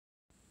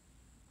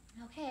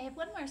Okay, I have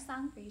one more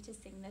song for you to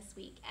sing this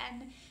week,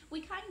 and we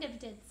kind of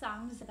did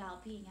songs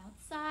about being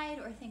outside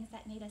or things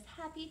that made us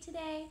happy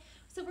today.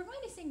 So we're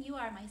going to sing You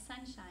Are My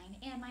Sunshine,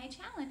 and my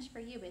challenge for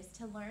you is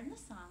to learn the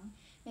song,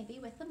 maybe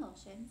with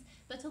emotions,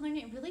 but to learn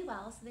it really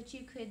well so that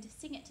you could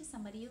sing it to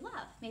somebody you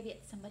love. Maybe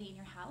it's somebody in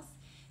your house,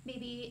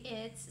 maybe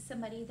it's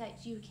somebody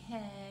that you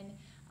can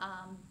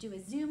do a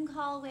Zoom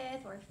call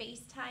with, or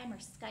FaceTime or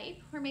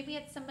Skype, or maybe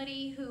it's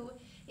somebody who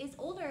is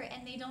older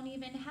and they don't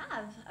even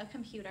have a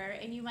computer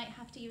and you might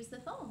have to use the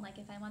phone. Like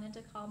if I wanted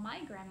to call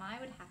my grandma, I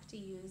would have to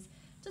use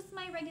just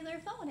my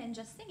regular phone and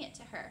just sing it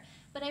to her.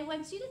 But I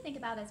want you to think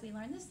about, as we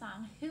learn this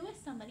song, who is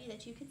somebody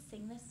that you could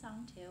sing this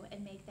song to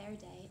and make their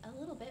day a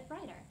little bit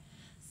brighter.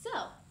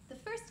 So the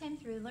first time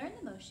through, learn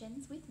the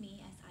motions with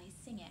me as I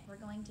sing it. We're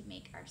going to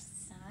make our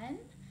sun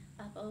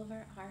up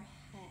over our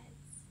heads.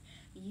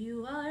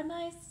 You are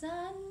my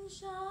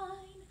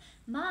sunshine,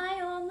 my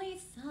only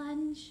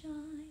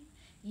sunshine.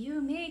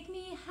 You make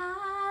me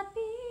happy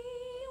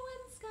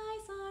when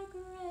skies are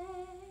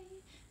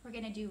gray. We're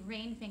going to do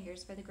rain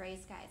fingers for the gray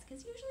skies,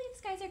 because usually if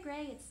skies are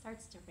gray, it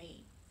starts to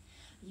rain.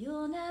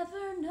 You'll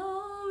never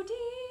know,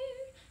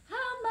 dear,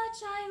 how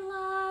much I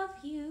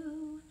love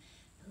you.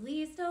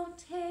 Please don't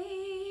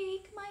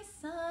take my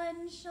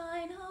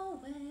sunshine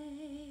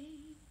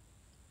away.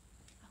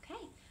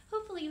 Okay,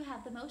 hopefully you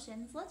have the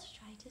motions. Let's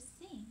try to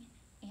sing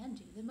and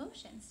do the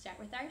motions. Start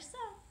with our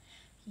song.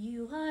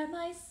 You are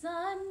my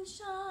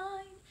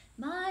sunshine,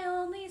 my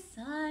only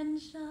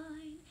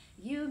sunshine.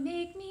 You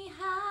make me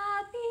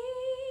happy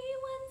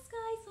when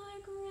skies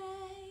are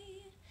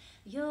gray.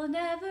 You'll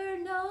never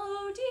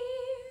know,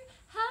 dear,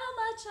 how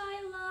much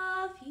I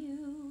love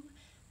you.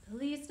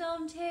 Please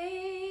don't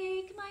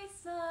take my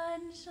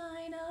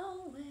sunshine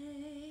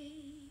away.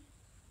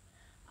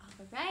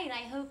 All right,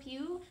 I hope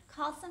you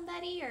call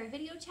somebody or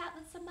video chat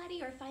with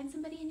somebody or find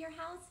somebody in your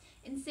house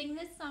and sing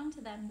this song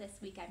to them this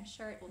week. I'm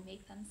sure it will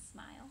make them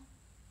smile.